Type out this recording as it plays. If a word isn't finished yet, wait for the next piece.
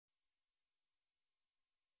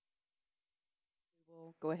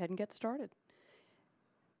We'll go ahead and get started.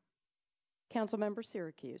 Councilmember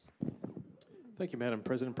Syracuse. Thank you, Madam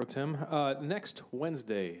President Pro Tem. Next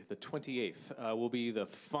Wednesday, the 28th, will be the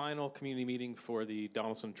final community meeting for the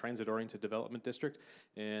Donaldson Transit-Oriented Development District,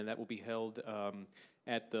 and that will be held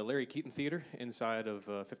at the Larry Keaton Theater inside of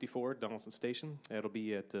 54 Donaldson Station. It'll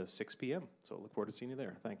be at 6 p.m., so look forward to seeing you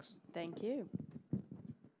there. Thanks. Thank you.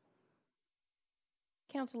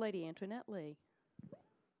 Council Lady Antoinette Lee.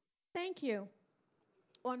 Thank you.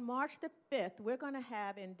 On March the 5th, we're going to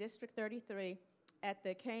have in District 33 at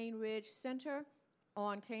the Cane Ridge Center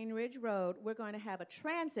on Cane Ridge Road, we're going to have a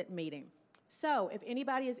transit meeting. So if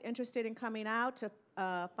anybody is interested in coming out to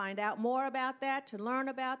find out more about that, to learn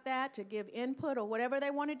about that, to give input or whatever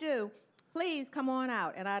they want to do, please come on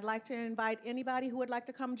out. And I'd like to invite anybody who would like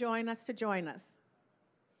to come join us to join us.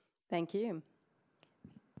 Thank you.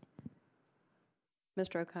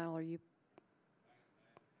 Mr. O'Connell, are you?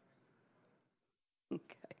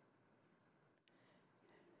 Okay.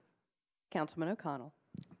 Councilman O'Connell.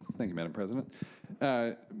 Thank you, Madam President.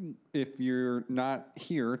 If you're not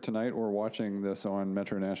here tonight or watching this on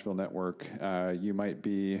Metro Nashville Network, you might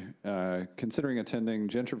be considering attending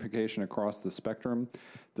Gentrification Across the Spectrum.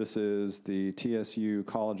 This is the TSU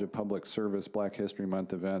College of Public Service Black History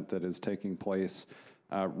Month event that is taking place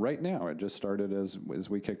right now. It just started as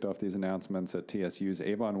we kicked off these announcements at TSU's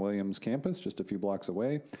Avon Williams campus, just a few blocks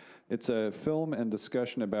away. It's a film and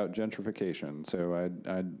discussion about gentrification, so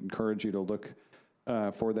I'd encourage you to look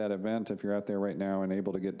for that event if you're out there right now and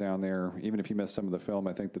able to get down there. Even if you missed some of the film,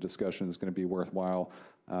 I think the discussion is going to be worthwhile.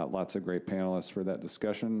 Lots of great panelists for that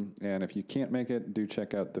discussion, and if you can't make it, do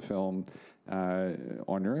check out the film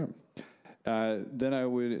on your own. Then I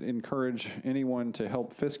would encourage anyone to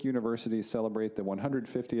help Fisk University celebrate the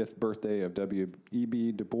 150th birthday of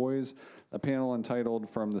W.E.B. Du Bois. A panel entitled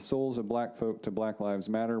From the Souls of Black Folk to Black Lives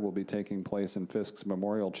Matter will be taking place in Fisk's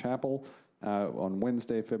Memorial Chapel on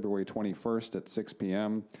Wednesday, February 21st at 6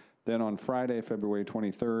 p.m. Then on Friday, February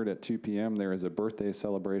 23rd at 2 p.m., there is a birthday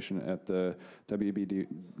celebration at the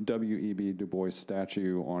W.E.B. Du Bois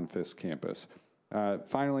statue on Fisk campus.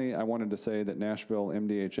 Finally, I wanted to say that Nashville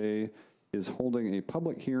MDHA is holding a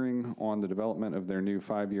public hearing on the development of their new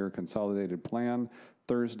 5-year consolidated plan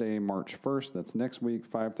Thursday, March 1st. That's next week,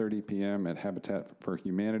 5:30 p.m. at Habitat for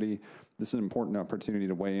Humanity. This is an important opportunity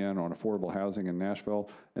to weigh in on affordable housing in Nashville.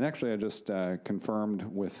 And actually, I just confirmed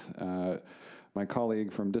with my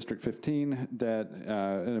colleague from District 15 that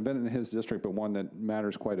an event in his district, but one that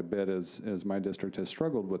matters quite a bit as my district has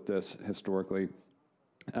struggled with this historically.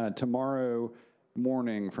 Tomorrow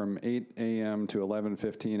morning from 8 a.m. to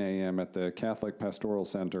 11:15 a.m. at the Catholic Pastoral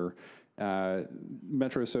Center,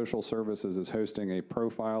 Metro Social Services is hosting a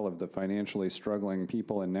profile of the financially struggling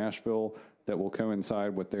people in Nashville that will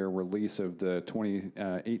coincide with their release of the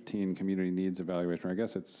 2018 Community Needs Evaluation. I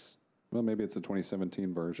guess it's, well, maybe it's the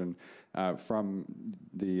 2017 version from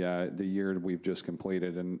the year we've just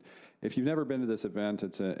completed. And if you've never been to this event,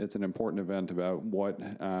 it's an important event about what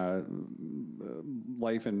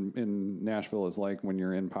life in Nashville is like when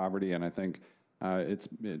you're in poverty, and I think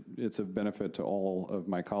it's a benefit to all of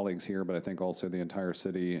my colleagues here, but I think also the entire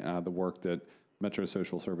city, the work that Metro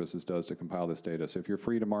Social Services does to compile this data. So if you're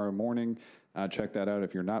free tomorrow morning, check that out.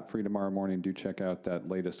 If you're not free tomorrow morning, do check out that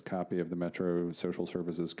latest copy of the Metro Social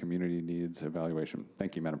Services Community Needs Evaluation.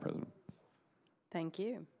 Thank you, Madam President. Thank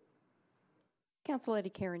you. Council Lady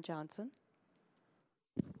Karen Johnson.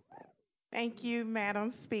 Thank you, Madam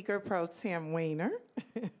Speaker Pro Tem Weiner.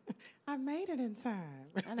 I made it in time.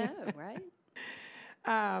 I know, right?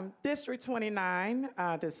 District 29,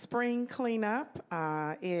 the spring cleanup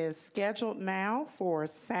is scheduled now for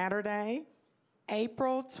Saturday,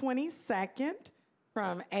 April 22nd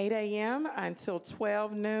from 8 a.m. until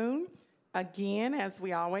 12 noon. Again, as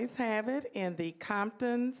we always have it, in the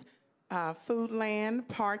Compton's Foodland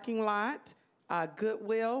parking lot.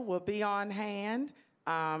 Goodwill will be on hand.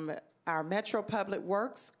 Our Metro Public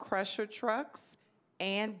Works crusher trucks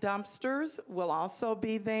and dumpsters will also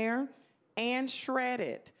be there. And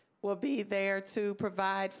Shredded will be there to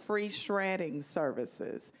provide free shredding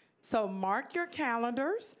services. So mark your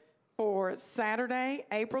calendars for Saturday,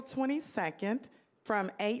 April 22nd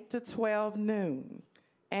from 8 to 12 noon.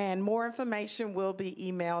 And more information will be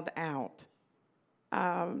emailed out.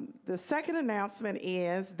 The second announcement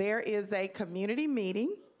is there is a community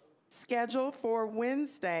meeting scheduled for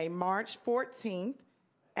Wednesday, March 14th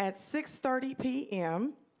at 6:30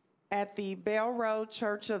 p.m. at the Bell Road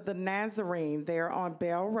Church of the Nazarene there on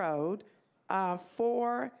Bell Road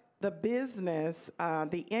for the business,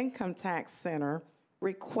 the Income Tax Center,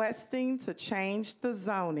 requesting to change the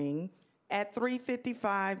zoning at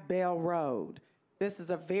 355 Bell Road. This is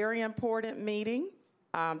a very important meeting.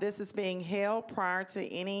 This is being held prior to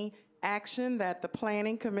any action that the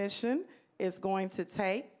Planning Commission is going to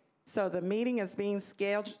take. So the meeting is being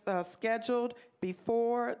scheduled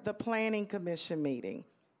before the Planning Commission meeting.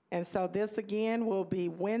 And so this again will be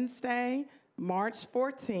Wednesday, March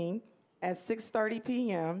 14th at 6:30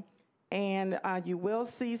 p.m. And you will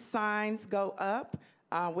see signs go up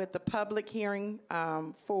with the public hearing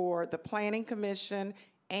for the Planning Commission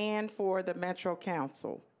and for the Metro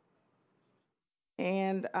Council.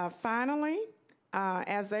 And finally,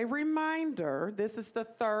 as a reminder, this is the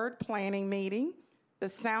third planning meeting. The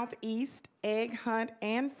Southeast Egg Hunt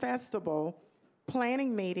and Festival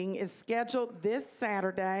planning meeting is scheduled this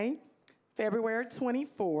Saturday, February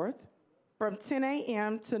 24th, from 10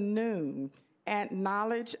 a.m. to noon at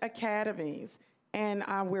Knowledge Academies. And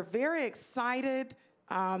we're very excited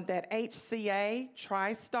that HCA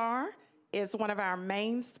TriStar is one of our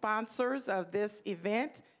main sponsors of this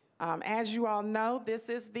event. As you all know, this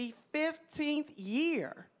is the 15th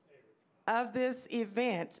year of this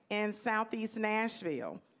event in Southeast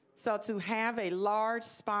Nashville. So to have a large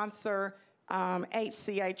sponsor,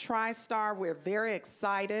 HCA TriStar, we're very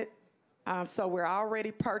excited. So we're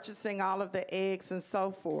already purchasing all of the eggs and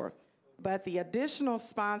so forth. But the additional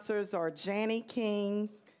sponsors are Janney King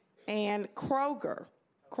and Kroger.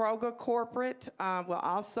 Kroger Corporate will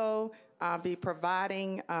also be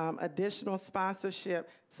providing additional sponsorship.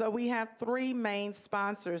 So we have 3 main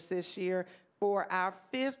sponsors this year for our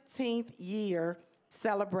 15th year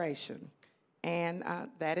celebration. And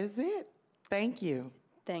that is it. Thank you.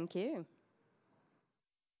 Thank you.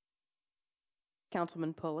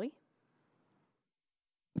 Councilman Pulley.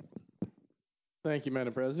 Thank you,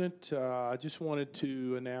 Madam President. I just wanted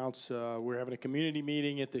to announce we're having a community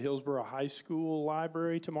meeting at the Hillsborough High School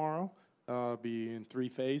Library tomorrow. Be in 3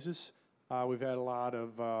 phases. We've had a lot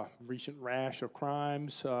of recent rash of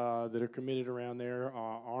crimes that are committed around there,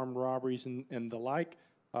 armed robberies and the like,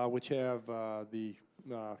 which have the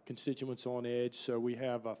constituents on edge. So we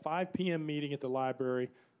have a 5 p.m. meeting at the library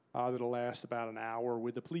that'll last about an hour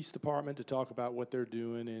with the police department to talk about what they're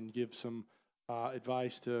doing and give some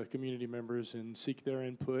advice to community members and seek their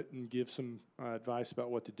input and give some advice about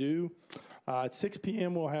what to do. At 6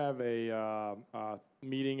 p.m. we'll have a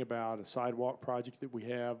meeting about a sidewalk project that we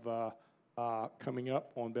have coming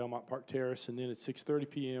up on Belmont Park Terrace. And then at 6:30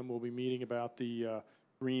 p.m. we'll be meeting about the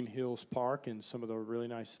Green Hills Park and some of the really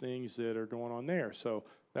nice things that are going on there. So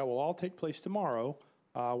that will all take place tomorrow,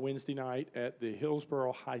 Wednesday night at the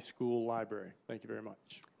Hillsborough High School Library. Thank you very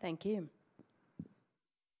much. Thank you.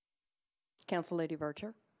 Council Lady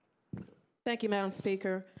Vercher. Thank you, Madam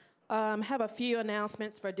Speaker. Have a few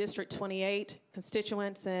announcements for District 28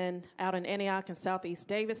 constituents and out in Antioch and Southeast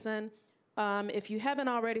Davidson. If you haven't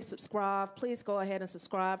already subscribed, please go ahead and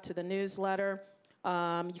subscribe to the newsletter.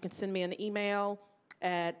 You can send me an email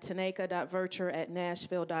at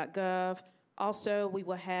tanaka.vercher@nashville.gov. Also, we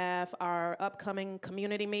will have our upcoming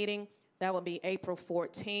community meeting. That will be April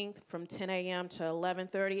 14th from 10 a.m. to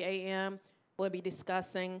 11:30 a.m. We'll be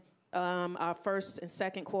discussing our first and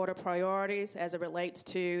second quarter priorities as it relates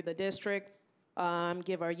to the district,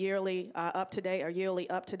 give our yearly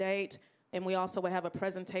up-to-date, and we also will have a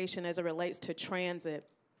presentation as it relates to transit.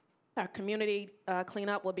 Our community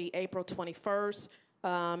cleanup will be April 21st.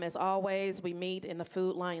 As always, we meet in the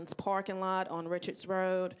Food Lions parking lot on Richards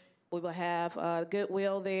Road. We will have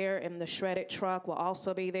Goodwill there, and the shredded truck will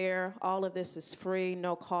also be there. All of this is free,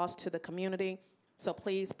 no cost to the community. So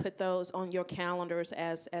please put those on your calendars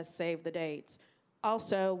as save the dates.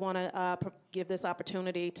 Also want to give this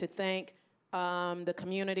opportunity to thank the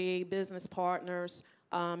community, business partners,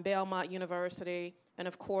 Belmont University, and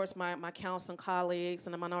of course my council colleagues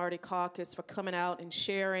and the Minority Caucus for coming out and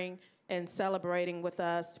sharing and celebrating with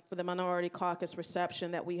us for the Minority Caucus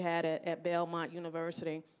reception that we had at Belmont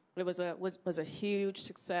University. It was a huge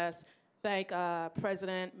success. Thank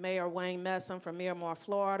President Mayor Wayne Messam from Miramar,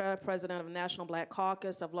 Florida, President of the National Black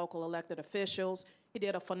Caucus of local elected officials. He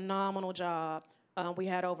did a phenomenal job. We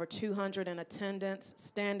had over 200 in attendance,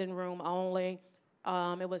 standing room only.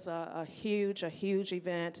 It was a huge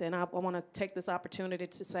event, and I want to take this opportunity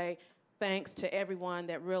to say thanks to everyone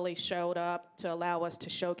that really showed up to allow us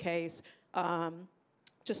to showcase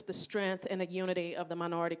just the strength and the unity of the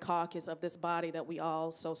Minority Caucus of this body that we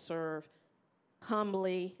all so serve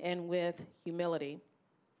humbly and with humility.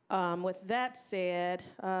 With that said,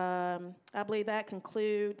 I believe that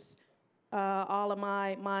concludes all of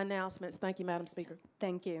my announcements. Thank you, Madam Speaker.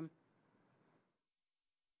 Thank you.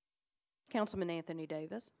 Councilman Anthony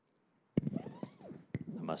Davis.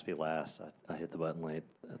 I must be last. I hit the button late.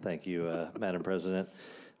 Thank you, Madam President.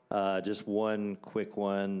 Just one quick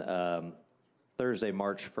one. Thursday,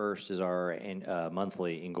 March 1st, is our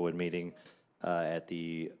monthly Inglewood meeting at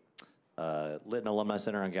the Lytton Alumni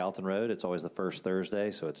Center on Gallatin Road. It's always the first Thursday,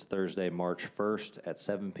 so it's Thursday, March 1st at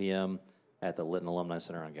 7 p.m. at the Lytton Alumni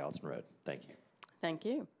Center on Gallatin Road. Thank you. Thank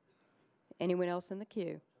you. Anyone else in the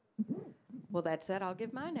queue? Well, that said, I'll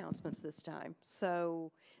give my announcements this time.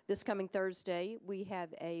 So this coming Thursday, we have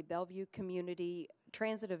a Bellevue Community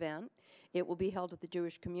Transit event. It will be held at the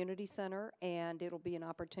Jewish Community Center, and it'll be an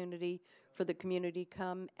opportunity for the community to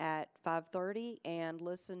come at 5:30 and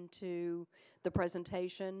listen to the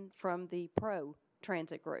presentation from the Pro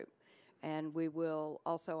Transit Group. And we will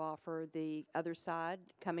also offer the other side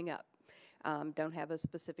coming up. Don't have a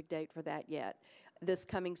specific date for that yet. This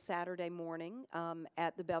coming Saturday morning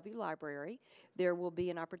at the Bellevue Library, there will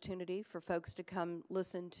be an opportunity for folks to come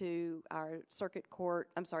listen to our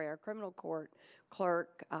our criminal court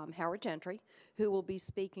clerk, Howard Gentry, who will be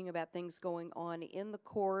speaking about things going on in the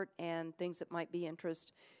court and things that might be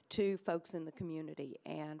interest to folks in the community.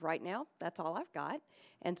 And right now, that's all I've got.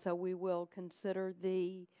 And so we will consider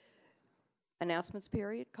the announcements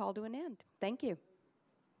period called to an end. Thank you.